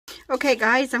Okay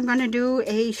guys, I'm going to do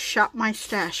a shop my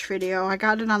stash video. I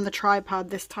got it on the tripod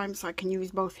this time so I can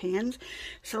use both hands.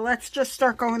 So let's just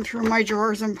start going through my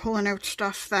drawers and pulling out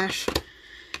stuff that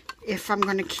if I'm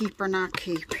going to keep or not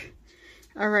keep.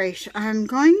 Alright, I'm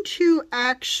going to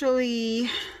actually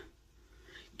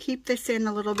keep this in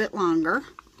a little bit longer.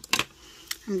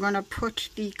 I'm going to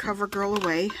put the CoverGirl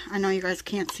away. I know you guys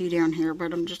can't see down here,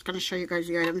 but I'm just going to show you guys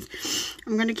the items.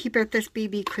 I'm going to keep out this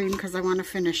BB cream because I want to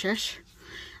finish it.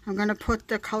 I'm going to put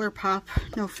the ColourPop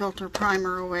No Filter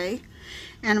Primer away.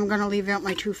 And I'm going to leave out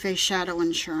my Too Faced Shadow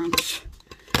Insurance.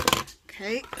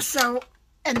 Okay, so,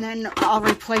 and then I'll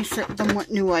replace them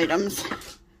with new items.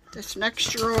 This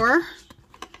next drawer,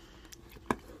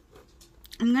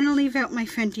 I'm going to leave out my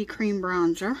Fenty Cream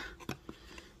Bronzer.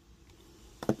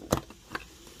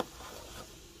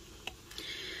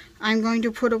 I'm going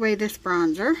to put away this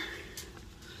bronzer.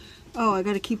 Oh, I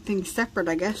got to keep things separate,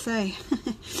 I guess, eh?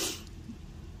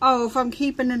 Oh, if I'm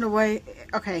keeping it away,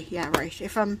 okay, yeah, right.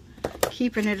 If I'm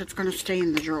keeping it, it's going to stay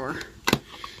in the drawer.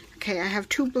 Okay, I have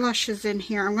two blushes in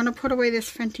here. I'm going to put away this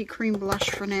Fenty Cream Blush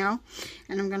for now,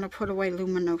 and I'm going to put away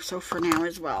Luminoso for now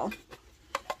as well.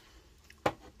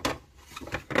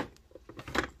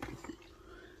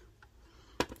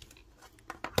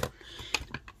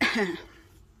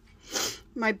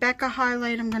 My Becca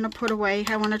highlight I'm going to put away.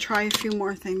 I want to try a few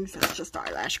more things. That's just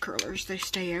eyelash curlers. They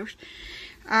stay out.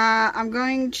 I'm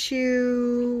going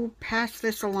to pass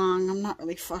this along. I'm not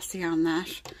really fussy on that.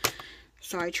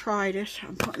 So I tried it.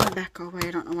 I'm putting the Becca away.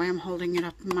 I don't know why I'm holding it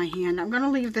up in my hand. I'm going to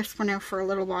leave this one out for a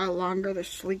little while longer, the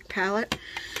Sleek palette.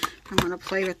 I'm going to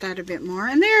play with that a bit more.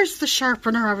 And there's the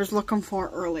sharpener I was looking for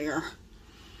earlier.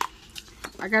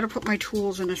 I got to put my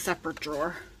tools in a separate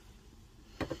drawer.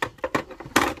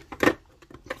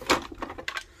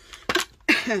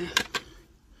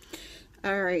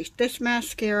 Alright, this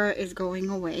mascara is going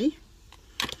away.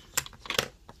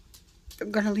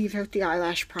 I'm going to leave out the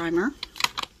eyelash primer.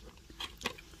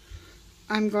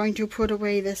 I'm going to put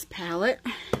away this palette.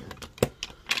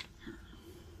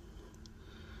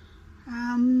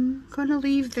 I'm going to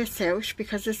leave this out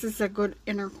because this is a good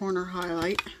inner corner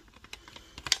highlight.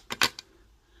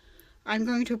 I'm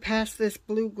going to pass this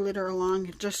blue glitter along.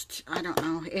 It just, I don't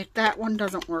know, that one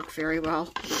doesn't work very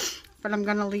well. But I'm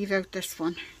going to leave out this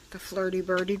one, the Flirty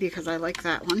Birdie, because I like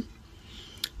that one.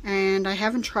 And I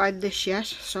haven't tried this yet,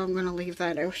 so I'm going to leave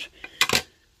that out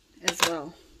as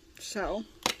well. So,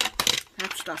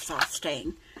 that stuff's all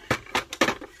staying.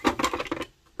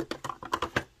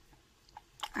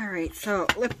 Alright, so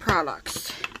lip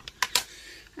products.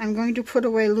 I'm going to put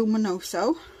away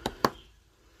Luminoso.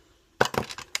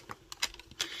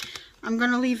 I'm going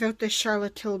to leave out this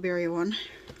Charlotte Tilbury one.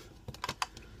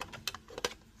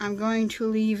 I'm going to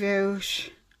leave out,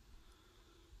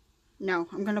 no,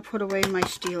 I'm going to put away my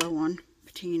Stila one,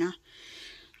 Patina.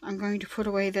 I'm going to put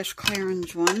away this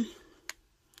Clarins one.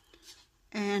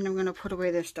 And I'm going to put away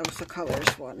this Dose of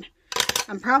Colors one.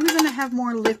 I'm probably going to have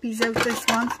more lippies out this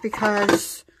month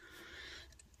because,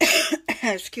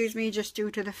 excuse me, just due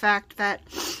to the fact that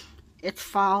it's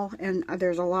fall and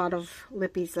there's a lot of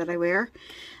lippies that I wear.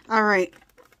 Alright.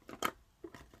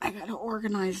 I gotta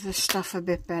organize this stuff a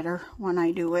bit better when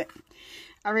I do it.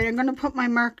 Alright, I'm gonna put my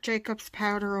Marc Jacobs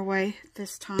powder away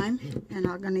this time. And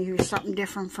I'm gonna use something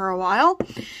different for a while.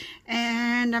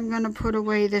 And I'm gonna put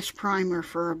away this primer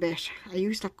for a bit. I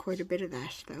used up quite a bit of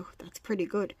that though. That's pretty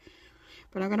good.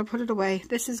 But I'm gonna put it away.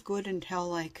 This is good until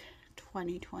like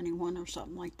 2021 or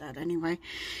something like that anyway.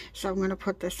 So I'm gonna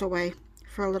put this away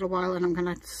for a little while and I'm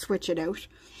gonna switch it out.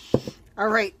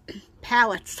 Alright,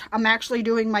 palettes. I'm actually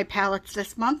doing my palettes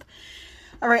this month.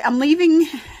 Alright, I'm leaving,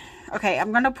 okay,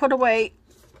 I'm going to put away,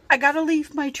 I got to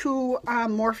leave my two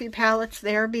Morphe palettes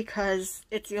there because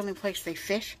it's the only place they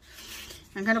fit.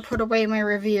 I'm going to put away my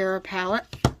Riviera palette.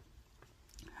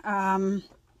 I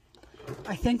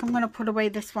think I'm going to put away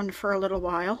this one for a little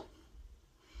while.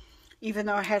 Even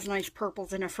though it has nice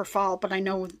purples in it for fall, but I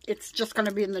know it's just going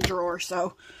to be in the drawer,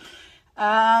 so...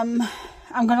 I'm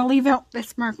going to leave out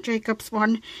this Marc Jacobs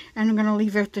one, and I'm going to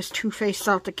leave out this Too Faced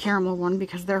Salted Caramel one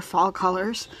because they're fall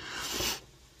colors.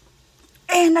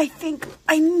 And I think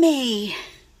I may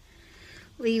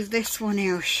leave this one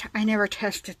out. I never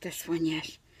tested this one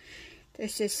yet.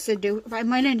 This is Seduce. I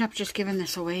might end up just giving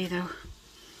this away though.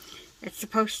 It's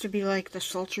supposed to be like the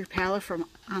sultry palette from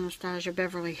Anastasia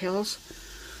Beverly Hills.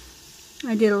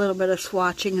 I did a little bit of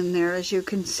swatching in there as you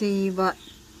can see, but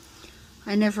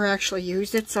I never actually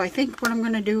used it, so I think what I'm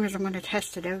going to do is I'm going to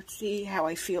test it out, see how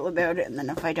I feel about it, and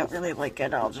then if I don't really like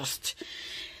it, I'll just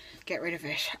get rid of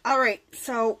it. Alright,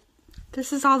 so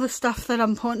this is all the stuff that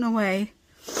I'm putting away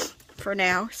for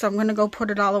now. So I'm going to go put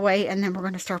it all away, and then we're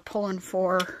going to start pulling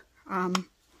for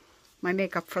my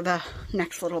makeup for the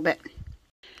next little bit.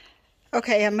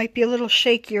 Okay, I might be a little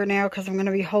shakier now because I'm going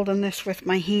to be holding this with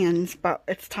my hands, but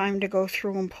it's time to go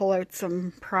through and pull out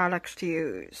some products to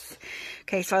use.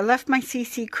 Okay, so I left my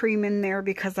CC cream in there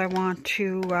because I want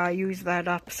to use that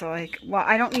up. So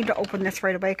I don't need to open this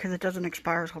right away because it doesn't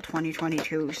expire until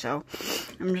 2022, so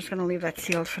I'm just going to leave that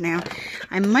sealed for now.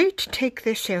 I might take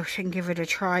this out and give it a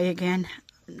try again.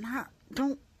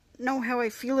 Don't know how I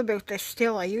feel about this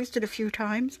still. I used it a few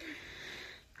times.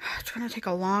 It's going to take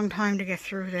a long time to get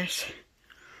through this.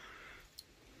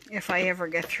 If I ever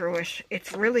get through it.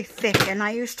 It's really thick, and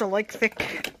I used to like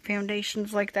thick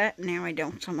foundations like that. Now I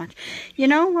don't so much. You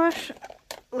know what?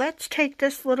 Let's take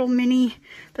this little mini...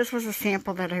 This was a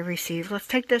sample that I received. Let's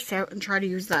take this out and try to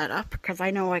use that up, because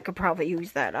I know I could probably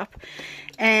use that up.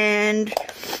 And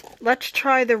let's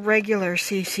try the regular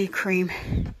CC cream,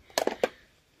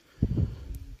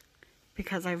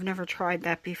 because I've never tried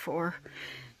that before.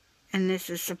 And this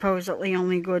is supposedly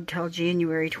only good till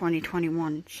January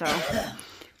 2021, so...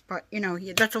 But, you know,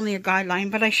 that's only a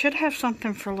guideline. But I should have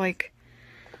something for, like,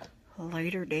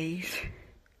 lighter days.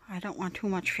 I don't want too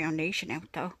much foundation out,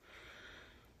 though.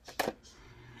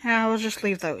 I'll just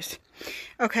leave those.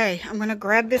 Okay, I'm going to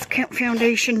grab this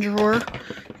foundation drawer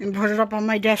and put it up on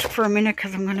my desk for a minute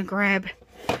because I'm going to grab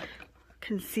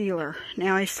concealer.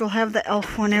 Now, I still have the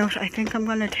e.l.f. one out. I think I'm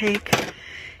going to take,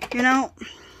 you know...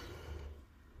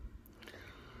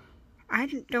 I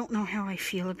don't know how I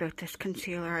feel about this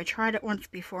concealer. I tried it once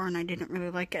before and I didn't really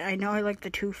like it. I know I like the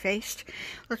Too Faced.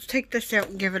 Let's take this out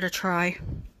and give it a try.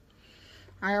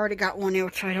 I already got one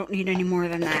out, so I don't need any more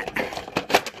than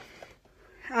that.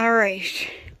 Alright.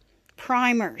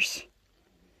 Primers.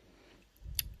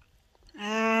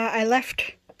 I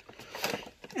left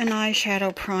an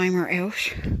eyeshadow primer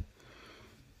out.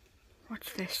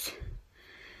 What's this?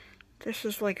 This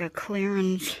is like a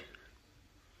clearance...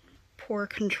 pore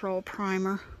control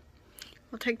primer.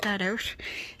 We'll take that out.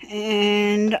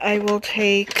 And I will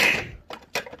take...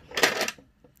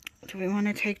 Do we want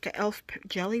to take the e.l.f.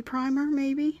 Jelly Primer,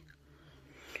 maybe?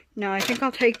 No, I think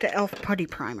I'll take the e.l.f. Putty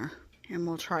Primer. And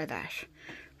we'll try that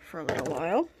for a little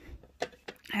while.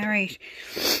 Alright.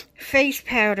 Face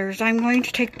powders. I'm going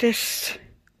to take this...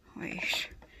 Wait.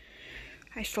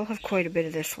 I still have quite a bit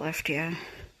of this left, yeah.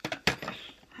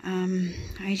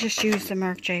 I just used the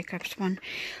Marc Jacobs one.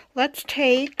 Let's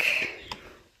take...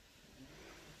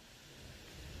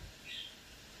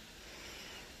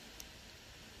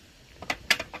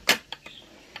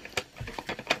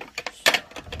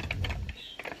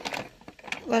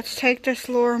 Let's take this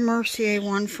Laura Mercier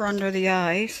one for under the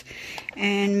eyes.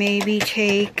 And maybe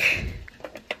take...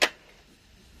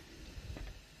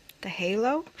 the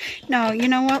Halo? No, you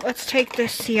know what? Let's take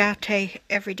this Ciate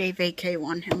Everyday Vacay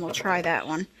one, and we'll try that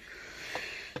one.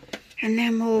 And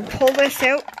then we'll pull this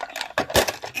out,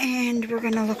 and we're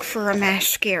going to look for a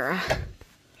mascara.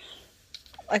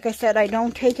 Like I said, I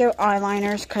don't take out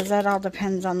eyeliners, because that all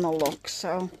depends on the look,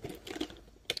 so...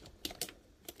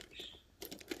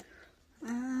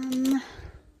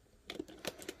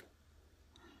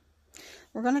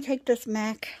 we're going to take this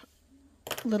MAC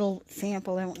little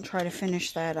sample out and try to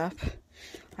finish that up.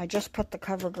 I just put the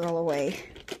CoverGirl away.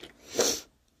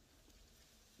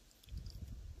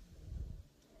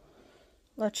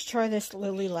 Let's try this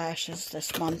Lily Lashes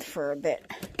this month for a bit.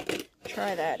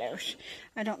 Try that out.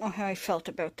 I don't know how I felt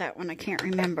about that one. I can't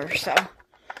remember, so.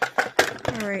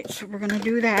 Alright, so we're going to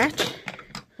do that.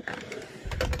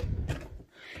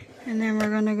 And then we're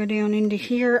going to go down into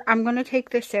here. I'm going to take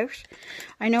this out.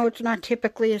 I know it's not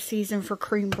typically a season for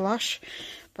cream blush,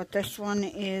 but this one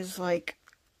is like,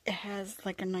 it has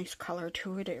like a nice color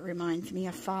to it. It reminds me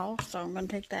of fall, so I'm going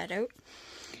to take that out.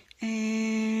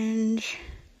 And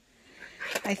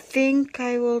I think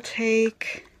I will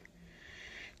take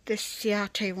this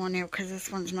Ciate one out because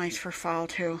this one's nice for fall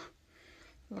too.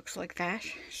 Looks like that,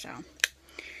 so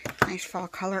nice fall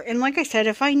color. And like I said,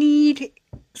 if I need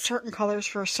certain colors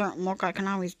for a certain look, I can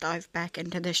always dive back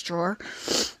into this drawer.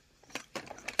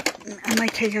 I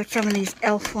might take out some of these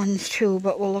e.l.f. ones too,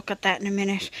 but we'll look at that in a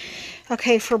minute.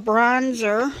 Okay, for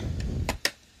bronzer,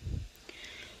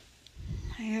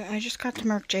 I just got the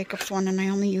Marc Jacobs one and I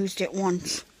only used it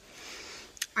once.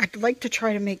 I'd like to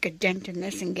try to make a dent in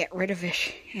this and get rid of it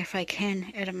if I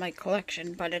can out of my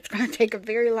collection, but it's going to take a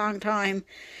very long time.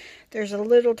 There's a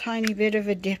little tiny bit of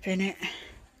a dip in it,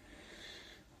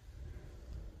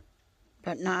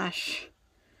 but not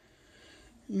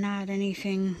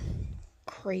anything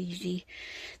crazy.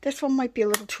 This one might be a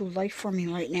little too light for me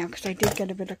right now because I did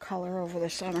get a bit of color over the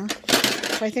summer.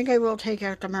 So I think I will take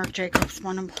out the Marc Jacobs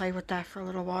one and play with that for a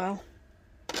little while.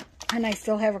 And I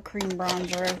still have a cream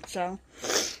bronzer out, so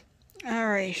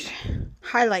Alright,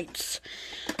 highlights.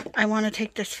 I want to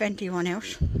take this Fenty one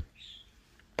out.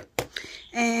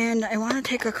 And I want to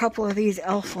take a couple of these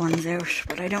e.l.f. ones out,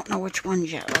 but I don't know which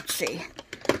ones yet. Let's see.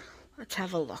 Let's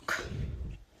have a look.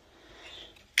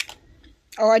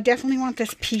 Oh, I definitely want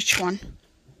this peach one.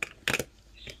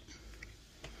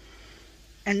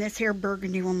 And this here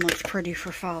burgundy one looks pretty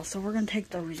for fall, so we're going to take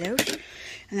those out.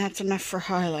 And that's enough for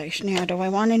highlight. Now, do I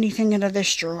want anything out of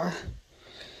this drawer?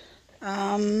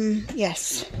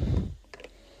 Yes.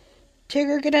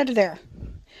 Tigger, get out of there.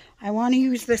 I want to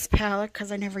use this palette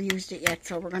because I never used it yet,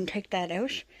 so we're going to take that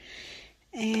out.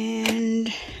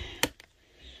 And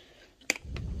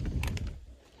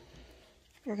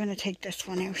we're going to take this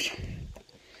one out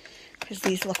because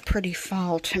these look pretty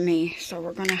fall to me, so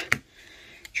we're going to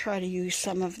try to use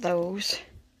some of those.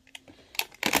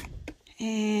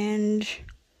 And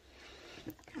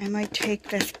I might take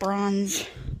this bronze.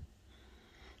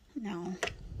 No.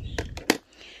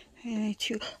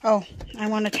 Oh, I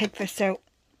want to take this out.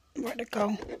 Where'd it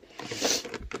go?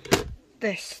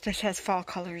 This has fall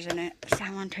colors in it, so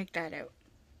I want to take that out.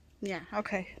 Yeah,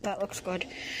 okay, that looks good.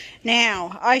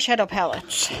 Now, eyeshadow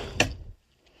palettes.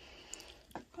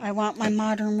 I want my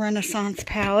Modern Renaissance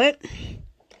palette.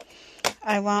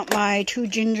 I want my 2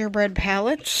 gingerbread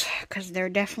palettes, because they're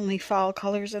definitely fall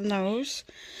colors in those.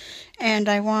 And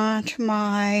I want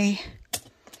my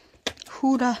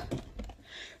Huda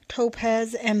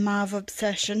Topaz and Mauve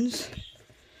Obsessions.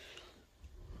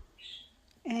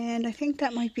 And I think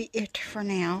that might be it for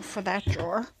now, for that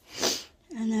drawer.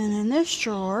 And then in this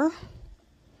drawer,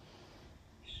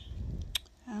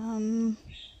 no,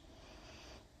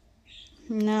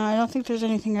 I don't think there's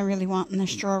anything I really want in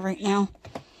this drawer right now.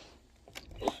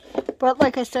 But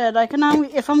like I said, I can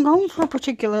always, if I'm going for a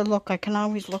particular look, I can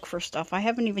always look for stuff. I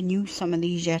haven't even used some of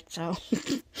these yet, so.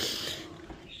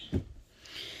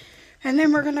 And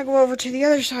then we're going to go over to the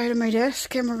other side of my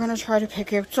desk, and we're going to try to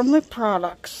pick out some lip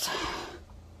products.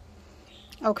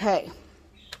 Okay.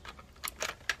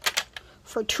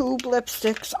 For tube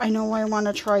lipsticks, I know I want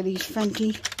to try these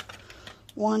Fenty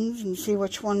ones and see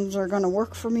which ones are going to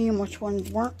work for me and which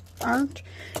ones aren't.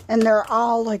 And they're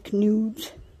all like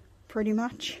nudes, pretty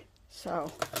much.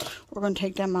 So, we're going to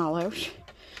take them all out.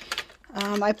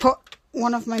 I put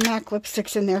one of my MAC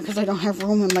lipsticks in there because I don't have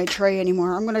room in my tray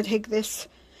anymore. I'm going to take this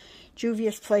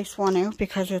Juvia's Place one out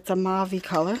because it's a mauve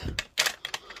color.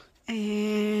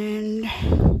 And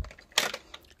I'm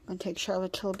going to take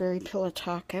Charlotte Tilbury Pillow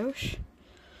Talk out.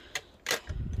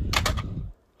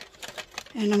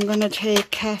 And I'm going to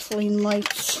take Kathleen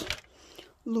Light's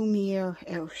Lumiere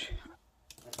out.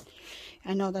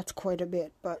 I know that's quite a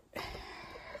bit, but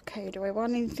okay, do I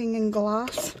want anything in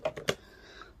gloss?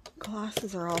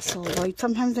 Glosses are also light.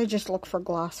 Sometimes I just look for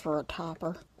gloss for a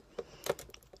topper.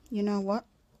 You know what?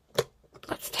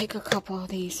 Let's take a couple of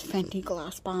these Fenty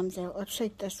Gloss Bombs out. Let's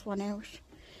take this one out.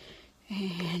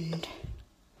 And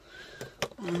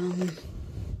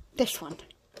this one.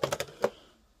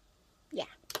 Yeah.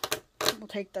 We'll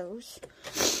take those.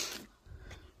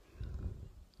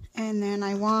 And then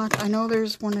I know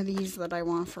there's one of these that I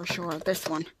want for sure. This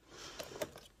one.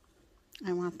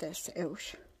 I want this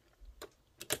out.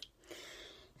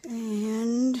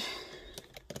 And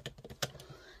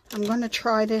I'm going to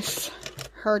try this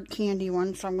hard candy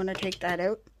one, so I'm going to take that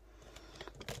out.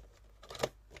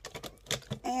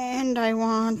 And do I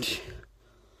want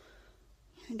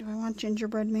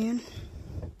Gingerbread Man?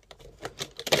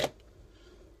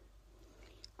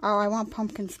 Oh, I want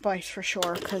pumpkin spice for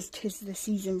sure, because 'tis the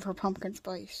season for pumpkin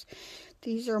spice.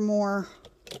 These are more...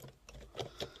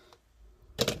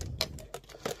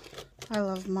 I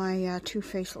love my Too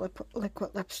Faced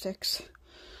liquid lipsticks.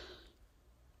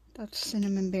 That's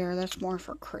Cinnamon Bear. That's more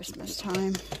for Christmas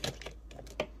time.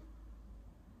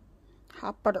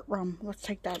 Hot Buttered Rum. Let's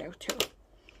take that out too.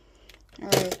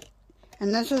 Alright.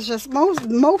 And this is just...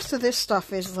 Most of this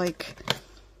stuff is like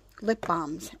lip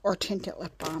balms or tinted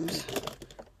lip balms.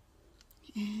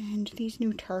 And these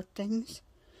new Tarte things.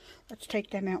 Let's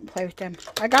take them out and play with them.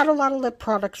 I got a lot of lip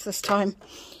products this time.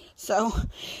 So,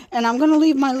 and I'm going to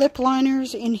leave my lip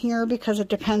liners in here because it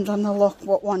depends on the look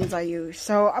what ones I use.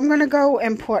 So, I'm going to go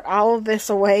and put all of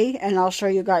this away and I'll show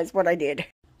you guys what I did.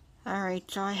 Alright,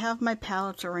 so I have my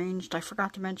palettes arranged. I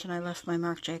forgot to mention I left my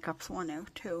Marc Jacobs one out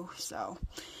too. So,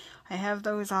 I have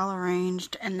those all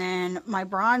arranged. And then my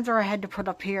bronzer I had to put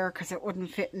up here because it wouldn't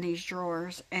fit in these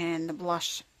drawers. And the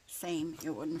blush, same,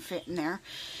 it wouldn't fit in there.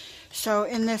 So,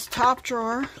 in this top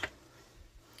drawer,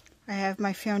 I have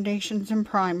my foundations and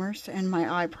primers and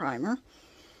my eye primer.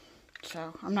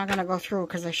 So, I'm not going to go through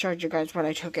because I showed you guys what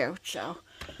I took out. So,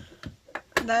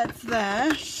 that's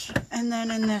that. And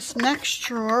then in this next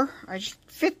drawer, I just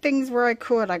fit things where I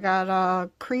could. I got a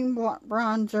cream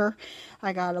bronzer,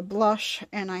 I got a blush,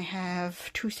 and I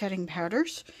have 2 setting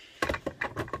powders.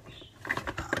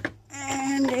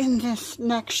 And in this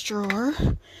next drawer,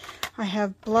 I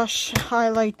have blush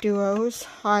highlight duos,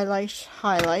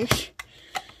 highlight.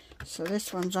 So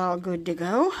this one's all good to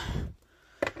go.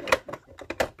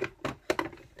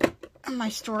 And my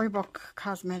Storybook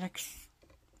Cosmetics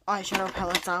eyeshadow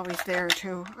palette's always there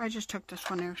too. I just took this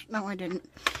one out. No, I didn't.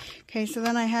 Okay, so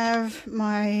then I have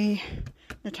my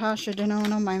Natasha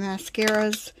Denona, my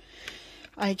mascaras.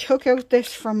 I took out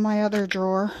this from my other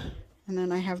drawer. And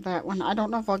then I have that one. I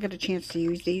don't know if I'll get a chance to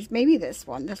use these. Maybe this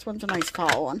one. This one's a nice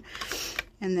fall one.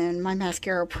 And then my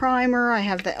mascara primer. I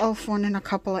have the e.l.f. one and a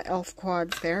couple of e.l.f.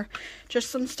 quads there. Just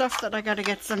some stuff that I got to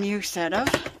get some use out of.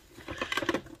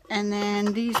 And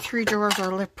then these 3 drawers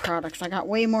are lip products. I got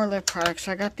way more lip products.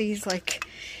 I got these like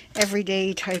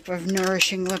everyday type of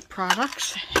nourishing lip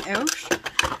products out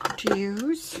to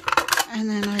use. And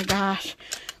then I got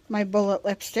my bullet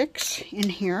lipsticks in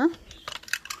here.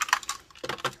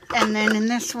 And then in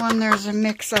this one, there's a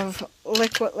mix of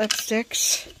liquid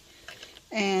lipsticks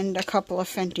and a couple of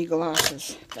Fenty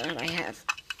glosses that I have.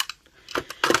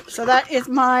 So that is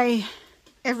my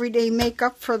everyday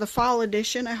makeup for the fall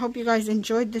edition. I hope you guys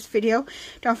enjoyed this video.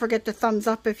 Don't forget to thumbs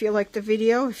up if you liked the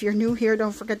video. If you're new here,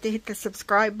 don't forget to hit the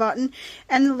subscribe button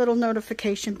and the little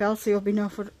notification bell so you'll be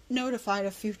notified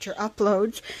of future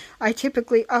uploads. I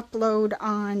typically upload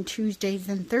on Tuesdays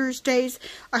and Thursdays.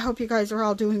 I hope you guys are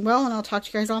all doing well, and I'll talk to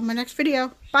you guys on my next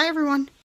video. Bye, everyone.